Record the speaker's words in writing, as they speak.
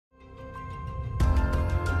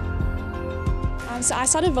So I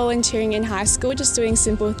started volunteering in high school, just doing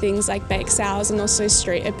simple things like bake sales and also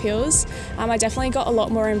street appeals. I definitely got a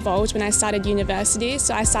lot more involved when I started university,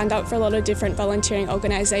 so I signed up for a lot of different volunteering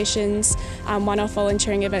organisations, one-off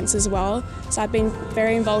volunteering events as well. So I've been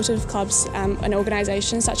very involved with clubs and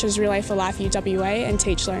organisations such as Relay for Life UWA and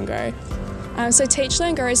Teach Learn Grow. So Teach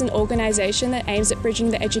Learn Grow is an organisation that aims at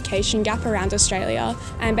bridging the education gap around Australia,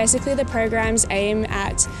 and basically the programs aim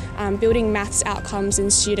at building maths outcomes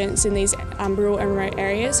in students in these rural and remote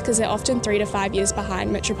areas, because they're often 3 to 5 years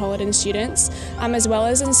behind metropolitan students, as well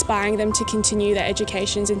as inspiring them to continue their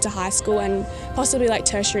educations into high school and possibly like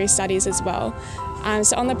tertiary studies as well.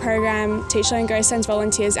 So on the program, Teach Learn Grow sends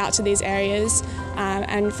volunteers out to these areas,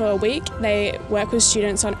 and for a week they work with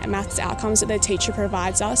students on maths outcomes that their teacher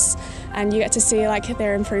provides us, and you get to see like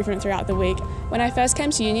their improvement throughout the week. When I first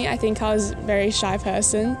came to uni, I think I was a very shy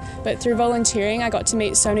person, but through volunteering I got to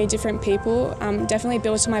meet so many different people, definitely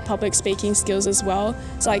built my public speaking skills as well.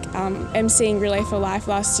 So like emceeing Relay for Life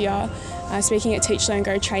last year, speaking at Teach Learn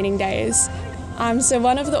Grow training days. So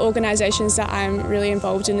one of the organisations that I'm really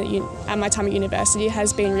involved in at my time at university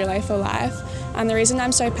has been Relay for Life. And the reason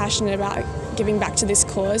I'm so passionate about giving back to this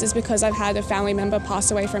cause is because I've had a family member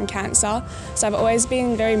pass away from cancer. So I've always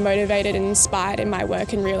been very motivated and inspired in my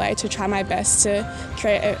work in Relay to try my best to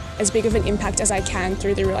create as big of an impact as I can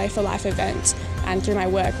through the Relay for Life event and through my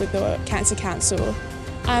work with the Cancer Council.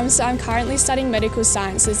 So I'm currently studying medical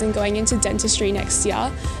sciences and going into dentistry next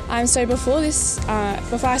year. So before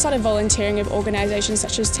I started volunteering with organisations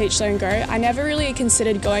such as Teach Learn Grow, I never really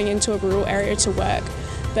considered going into a rural area to work.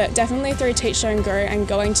 But definitely through Teach Learn Grow and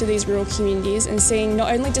going to these rural communities and seeing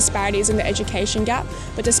not only disparities in the education gap,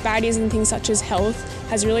 but disparities in things such as health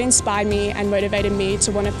has really inspired me and motivated me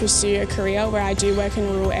to want to pursue a career where I do work in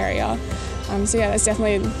a rural area. So yeah, that's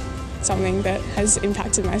definitely something that has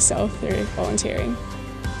impacted myself through volunteering.